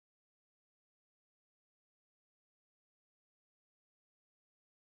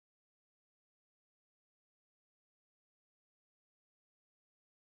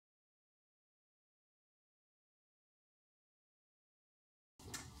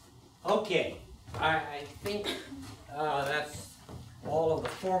Okay, I think that's all of the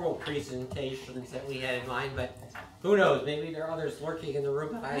formal presentations that we had in mind, but who knows, maybe there are others lurking in the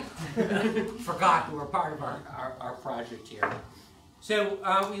room that I forgot who were part of our project here. So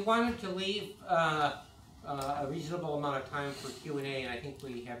we wanted to leave a reasonable amount of time for Q&A, and I think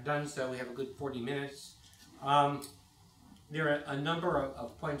we have done so. We have a good 40 minutes. There are a number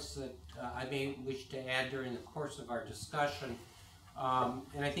of points that I may wish to add during the course of our discussion.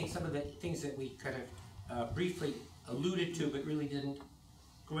 And I think some of the things that we kind of briefly alluded to but really didn't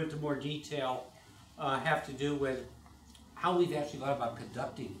go into more detail have to do with how we've actually thought about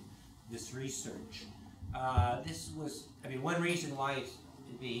conducting this research. This was, I mean, one reason why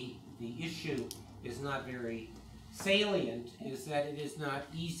the issue is not very salient is that it is not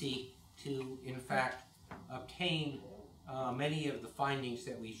easy to, in fact, obtain many of the findings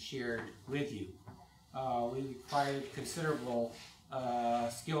that we shared with you. We required considerable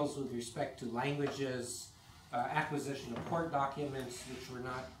skills with respect to languages, acquisition of court documents, which were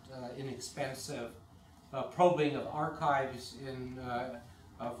not inexpensive, probing of archives in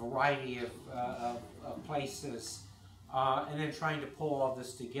a variety of places, and then trying to pull all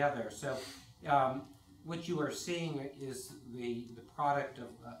this together. So what you are seeing is the product of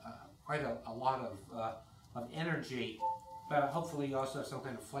quite a lot of energy, but hopefully you also have some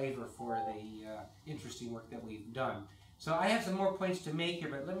kind of flavor for the interesting work that we've done. So I have some more points to make here,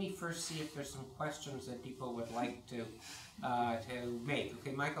 but let me first see if there's some questions that people would like to make.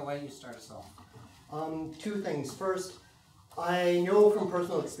 Okay, Michael, why don't you start us off? Two things. First, I know from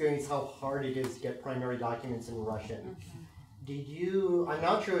personal experience how hard it is to get primary documents in Russian. Did you, I'm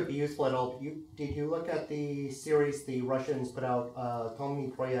not sure it would be useful at all, but did you look at the series the Russians put out,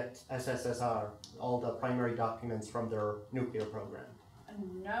 Nonproliferation SSSR, all the primary documents from their nuclear program?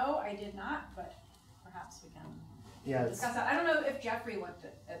 No, I did not, but perhaps we can discuss that. I don't know if Jeffrey looked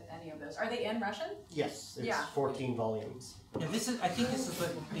at any of those. Are they in Russian? Yes, it's 14 volumes. Yeah, this is. I think this is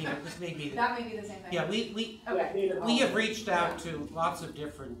what this may be. That may be the same thing. Yeah, we have reached out to lots of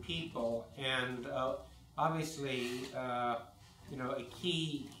different people, and obviously, you know, a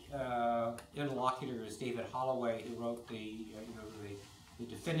key interlocutor is David Holloway, who wrote the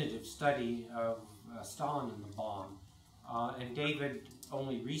definitive study of Stalin and the bomb. And David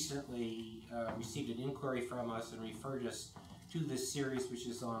only recently received an inquiry from us and referred us to this series, which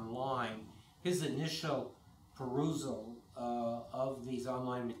is online. His initial perusal of these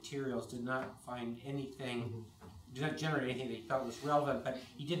online materials did not find anything, did not generate anything that he thought was relevant, but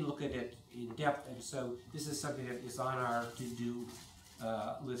he didn't look at it in depth, and so this is something that is on our to-do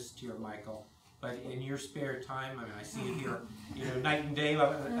list here, Michael. But in your spare time, I mean, I see you here, you know, night and day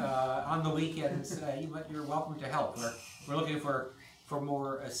on the weekends. You're welcome to help. We're looking for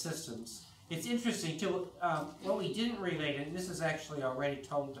more assistance. It's interesting too. What we didn't relate, and this is actually already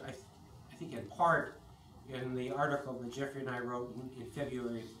told, I think in part, in the article that Jeffrey and I wrote in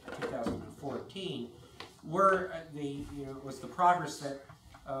February 2014, was the progress that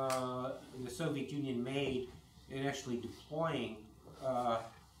the Soviet Union made in actually deploying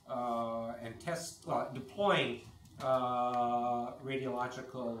deploying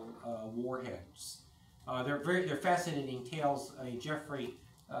radiological warheads. They're fascinating tales. Jeffrey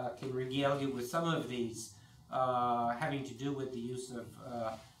can regale you with some of these having to do with the use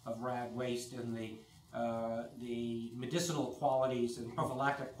of rad waste and the medicinal qualities and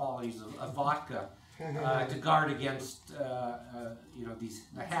prophylactic qualities of vodka to guard against the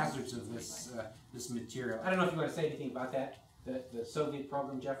hazards of this material. I don't know if you want to say anything about that, the Soviet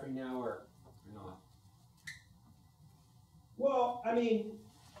program, Jeffrey, now or not. Well, I mean,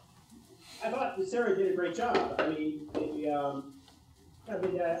 I thought Sarah did a great job. I mean, I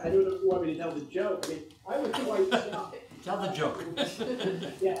don't know if you want me to tell the joke. I mean, I was quite shocked. Tell the joke.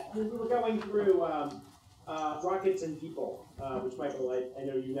 Yeah, we were going through Rockets and People, which, Michael, I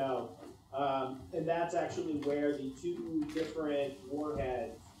know you know. And that's actually where the two different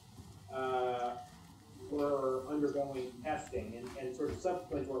warheads were undergoing testing. And sort of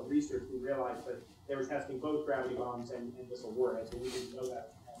subsequent to our research, we realized that they were testing both gravity bombs and missile warheads, and we didn't know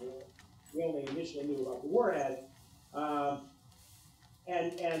that. We only initially knew about the warhead.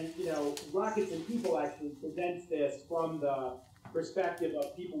 And you know, Rockets and People actually presents this from the perspective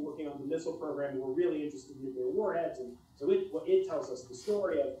of people working on the missile program who were really interested in nuclear warheads. And so it tells us the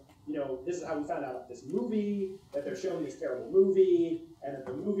story of, you know, this is how we found out about this movie, that they're showing this terrible movie, and that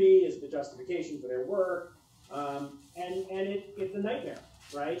the movie is the justification for their work. And it's a nightmare,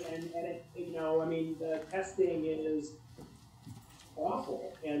 right? And it, you know, I mean, the testing is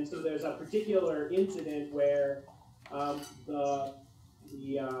awful. And so there's a particular incident where the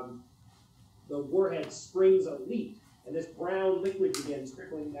warhead springs a leak and this brown liquid begins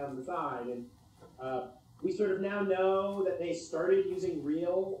trickling down the side. And we sort of now know that they started using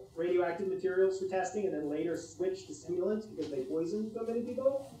real radioactive materials for testing and then later switched to stimulants because they poisoned so many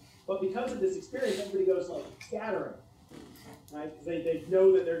people. But because of this experience, everybody goes like scattering, right? Because they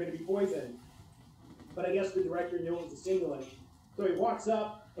know that they're going to be poisoned. But I guess the director knew it was a stimulant. So he walks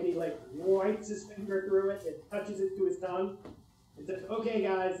up and he like wipes his finger through it and touches it to his tongue and says, "Okay,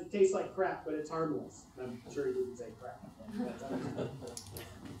 guys, it tastes like crap, but it's harmless." I'm sure he didn't say crap.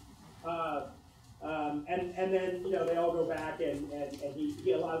 And then, you know, they all go back and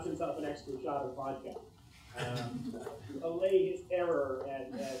he allows himself an extra shot of vodka to allay his terror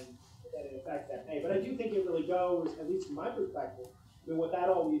and that it affects that pain. But I do think it really goes, at least from my perspective, I mean, what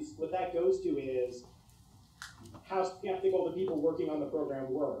that goes to is how skeptical the people working on the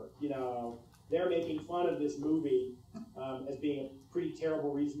program were. You know, they're making fun of this movie as being a pretty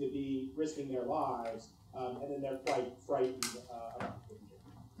terrible reason to be risking their lives, and then they're quite frightened about the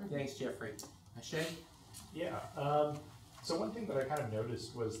danger. Thanks, Jeffrey. Shay? Yeah. So one thing that I kind of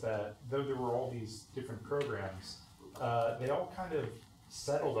noticed was that though there were all these different programs, they all kind of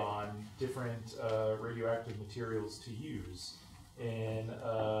settled on different radioactive materials to use in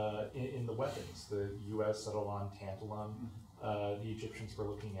the weapons. The U.S. settled on tantalum. The Egyptians were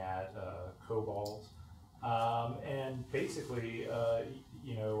looking at cobalt. And basically,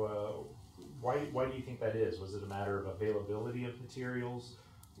 you know, why do you think that is? Was it a matter of availability of materials?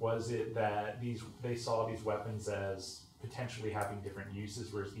 Was it that they saw these weapons as potentially having different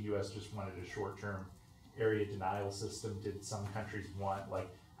uses, whereas the U.S. just wanted a short-term area denial system? Did some countries want, like,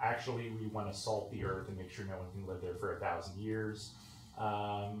 actually we want to salt the earth and make sure no one can live there for 1,000 years?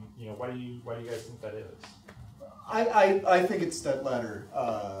 You know, why do you guys think that is? I think it's that latter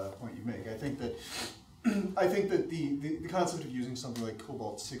point you make. I think that the concept of using something like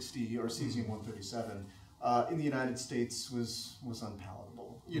cobalt-60 or cesium-137 in the United States was unpalatable.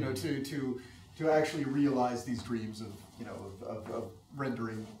 You know, to actually realize these dreams of, you know, of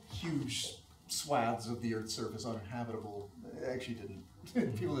rendering huge swaths of the Earth's surface uninhabitable, actually didn't.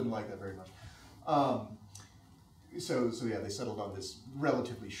 People didn't like that very much. So yeah, they settled on this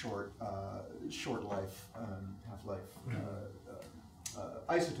relatively short life, half-life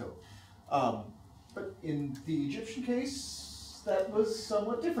isotope. But in the Egyptian case, that was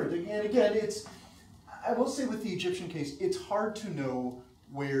somewhat different. Again, I will say with the Egyptian case, it's hard to know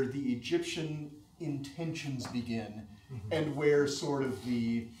where the Egyptian intentions begin and where sort of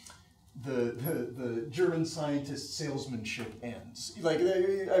the German scientist salesmanship ends. Like,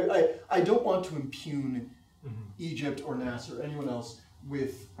 I don't want to impugn Egypt or NASA or anyone else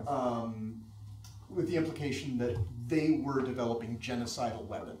with the implication that they were developing genocidal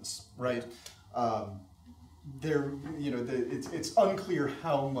weapons, right? You know, it's unclear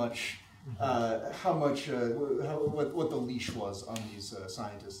what the leash was on these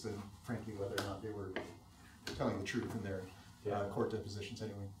scientists, and frankly whether or not they were telling the truth in their court depositions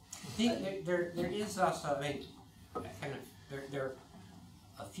anyway. I think there is also, I mean, kind of, there are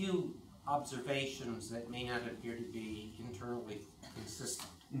a few observations that may not appear to be internally consistent.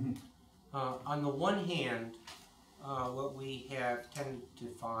 On the one hand, what we have tended to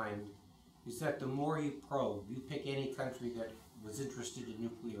find is that the more you probe, you pick any country that was interested in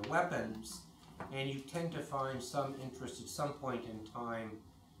nuclear weapons, and you tend to find some interest at some point in time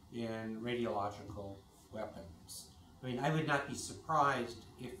in radiological weapons. I mean, I would not be surprised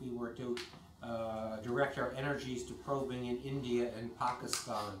if we were to direct our energies to probing in India and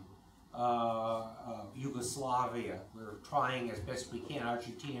Pakistan, Yugoslavia. We're trying as best we can,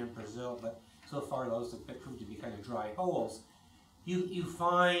 Argentina and Brazil, but so far those have proved to be kind of dry holes. You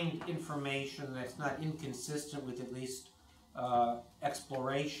find information that's not inconsistent with at least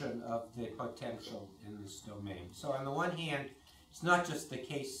exploration of the potential in this domain. So on the one hand, it's not just the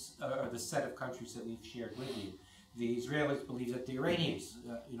case or the set of countries that we've shared with you. The Israelis believe that the Iranians,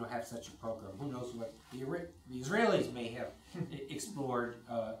 you know, have such a program. Who knows what the Israelis may have explored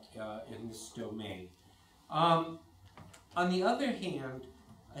in this domain. On the other hand,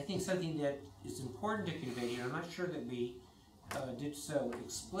 I think something that is important to convey, and I'm not sure that we did so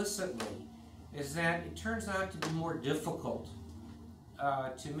explicitly, is that it turns out to be more difficult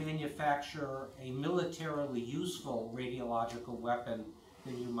to manufacture a militarily useful radiological weapon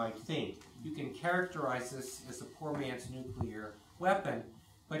than you might think. You can characterize this as a poor man's nuclear weapon,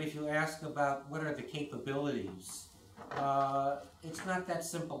 but if you ask about what are the capabilities, it's not that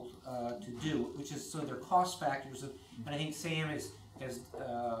simple to do, which is, so there are cost factors, and I think Sam has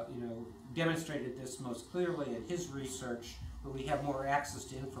you know, demonstrated this most clearly in his research, where we have more access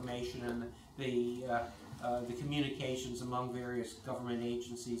to information and the communications among various government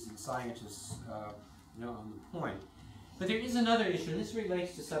agencies and scientists, you know, on the point. But there is another issue, and this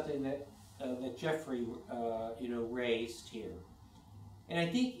relates to something that that Jeffrey raised here. And I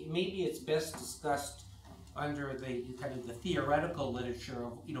think maybe it's best discussed under the kind of the theoretical literature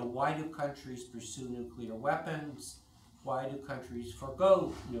of, why do countries pursue nuclear weapons? Why do countries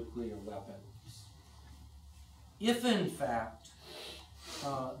forgo nuclear weapons? If in fact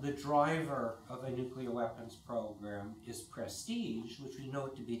the driver of a nuclear weapons program is prestige, which we know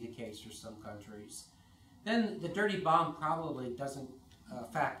it to be the case for some countries, then the dirty bomb probably doesn't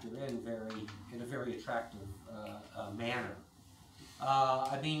factor in a very attractive manner.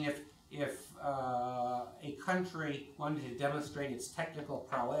 I mean, if a country wanted to demonstrate its technical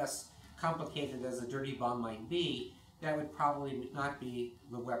prowess, complicated as a dirty bomb might be, that would probably not be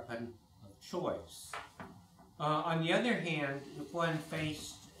the weapon of choice. On the other hand, if one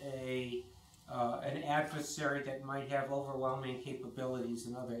faced an adversary that might have overwhelming capabilities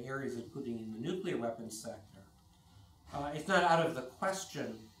in other areas, including in the nuclear weapons sector, it's not out of the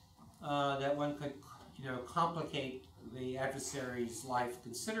question that one could, complicate the adversary's life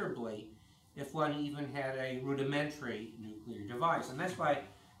considerably if one even had a rudimentary nuclear device. And that's why,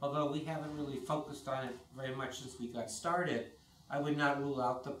 although we haven't really focused on it very much since we got started, I would not rule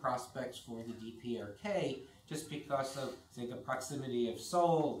out the prospects for the DPRK just because of, say, the proximity of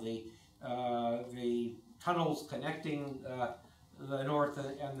Seoul, the tunnels connecting the north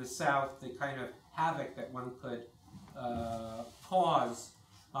and the south, the kind of havoc that one could cause,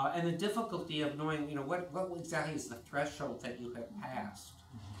 and the difficulty of knowing, what exactly is the threshold that you have passed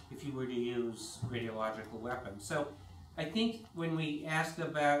if you were to use radiological weapons. So I think when we asked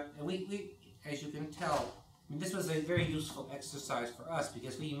about, and we as you can tell, I mean, this was a very useful exercise for us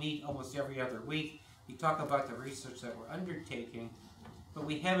because we meet almost every other week. We talk about the research that we're undertaking, but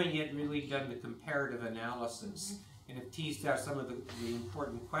we haven't yet really done the comparative analysis and have teased out some of the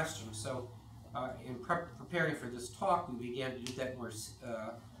important questions. So in preparing for this talk, we began to do that more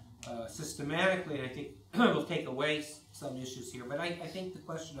systematically, and I think we'll take away some issues here. But I think the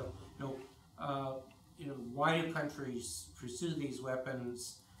question of, why do countries pursue these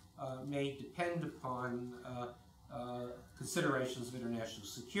weapons may depend upon considerations of international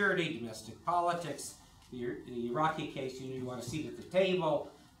security, domestic politics, the Iraqi case, you want a seat at the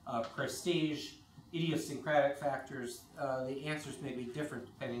table, prestige, idiosyncratic factors. The answers may be different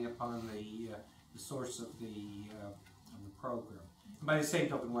depending upon the source of the program. And by the same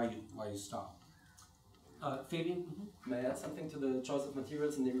token, why you stop. Fabian? May I add something to the choice of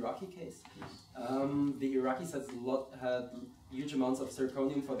materials in the Iraqi case? The Iraqis had huge amounts of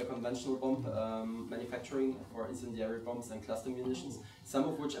zirconium for the conventional bomb manufacturing for incendiary bombs and cluster munitions, some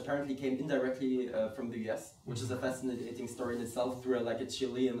of which apparently came indirectly from the US, which is a fascinating story in itself through a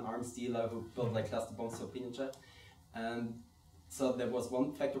Chilean arms dealer who built cluster bombs for Pinochet. And so there was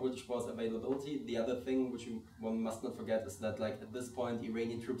one factor which was availability. The other thing which one must not forget is that at this point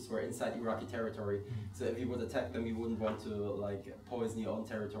Iranian troops were inside Iraqi territory. So if you would attack them, you wouldn't want to poison your own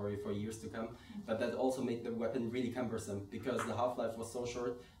territory for years to come. But that also made the weapon really cumbersome because the half-life was so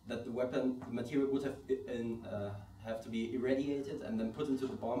short that the material would have to be irradiated and then put into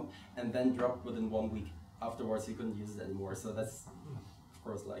the bomb and then dropped within 1 week. Afterwards you couldn't use it anymore. So that's of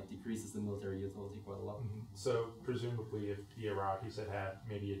course decreases the military utility quite a lot. So presumably if the Iraqis had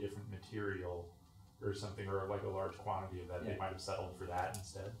maybe a different material or something, or a large quantity of that, they might have settled for that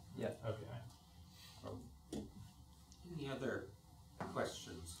instead? Yeah. Okay. Any other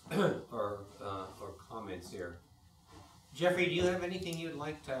questions or comments here? Jeffrey, do you have anything you'd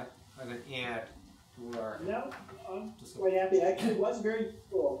like to add to our... No, I'm quite happy. Actually, it was very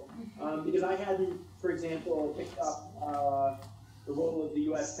cool because I hadn't, for example, picked up the role of the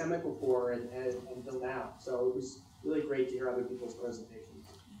U.S. Chemical Corps until now. So it was really great to hear other people's presentations.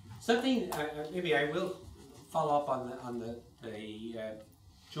 Something maybe I will follow up on the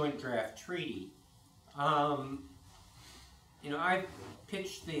joint draft treaty. I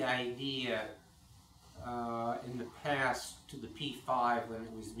pitched the idea in the past to the P5 when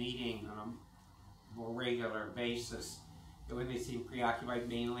it was meeting on a more regular basis, when they seemed preoccupied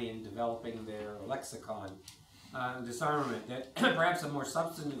mainly in developing their lexicon. Disarmament, that perhaps a more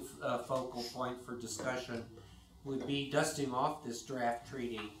substantive focal point for discussion would be dusting off this draft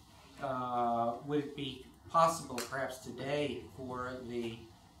treaty. Would it be possible perhaps today for the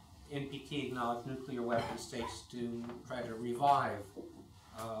NPT acknowledged nuclear weapon states to try to revive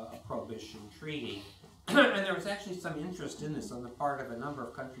a prohibition treaty? And there was actually some interest in this on the part of a number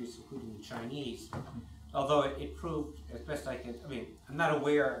of countries, including the Chinese, although it proved, as best I can, I'm not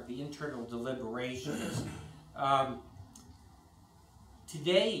aware of the internal deliberations.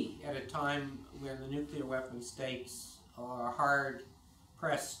 Today, at a time when the nuclear weapon states are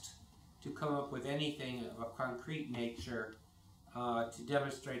hard-pressed to come up with anything of a concrete nature to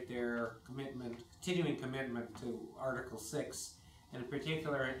demonstrate their commitment, continuing commitment to Article 6, and in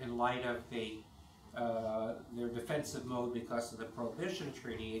particular in light of their defensive mode because of the Prohibition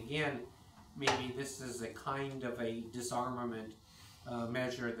Treaty. Again, maybe this is a kind of a disarmament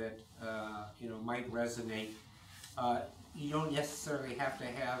measure that might resonate. You don't necessarily have to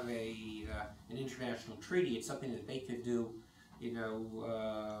have an international treaty. It's something that they could do.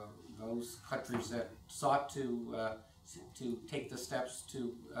 Those countries that sought to take the steps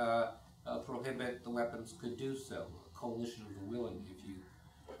to prohibit the weapons could do so. A coalition of the willing, if you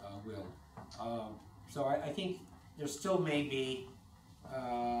will. So I think there still may be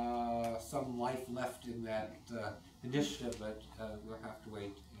some life left in that initiative, but we'll have to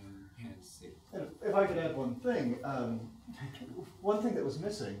wait and see. And if I could add one thing that was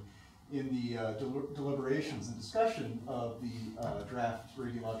missing in the deliberations and discussion of the draft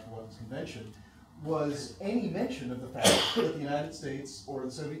Radiological Weapons Convention was any mention of the fact that the United States or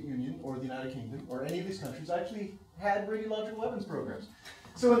the Soviet Union or the United Kingdom or any of these countries actually had radiological weapons programs.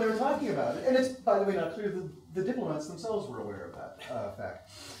 So when they were talking about it, and it's, by the way, not clear that the diplomats themselves were aware of that fact.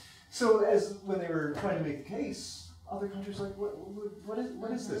 So when they were trying to make the case, other countries were like, what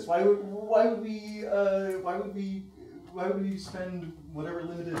is this? Why would we spend whatever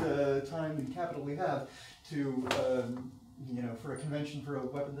limited time and capital we have to for a convention for a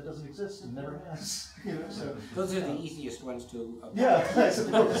weapon that doesn't exist and never has? So those are the easiest ones to. Yeah, I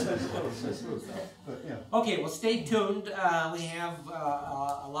suppose. But yeah. Okay, well, stay tuned. We have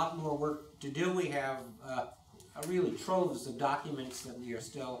a lot more work to do. We have really troves of documents that we are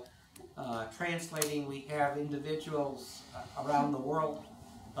still translating. We have individuals around the world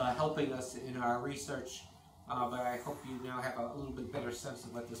helping us in our research, but I hope you now have a little bit better sense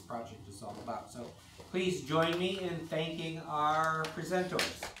of what this project is all about. So please join me in thanking our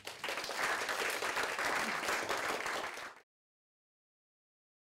presenters.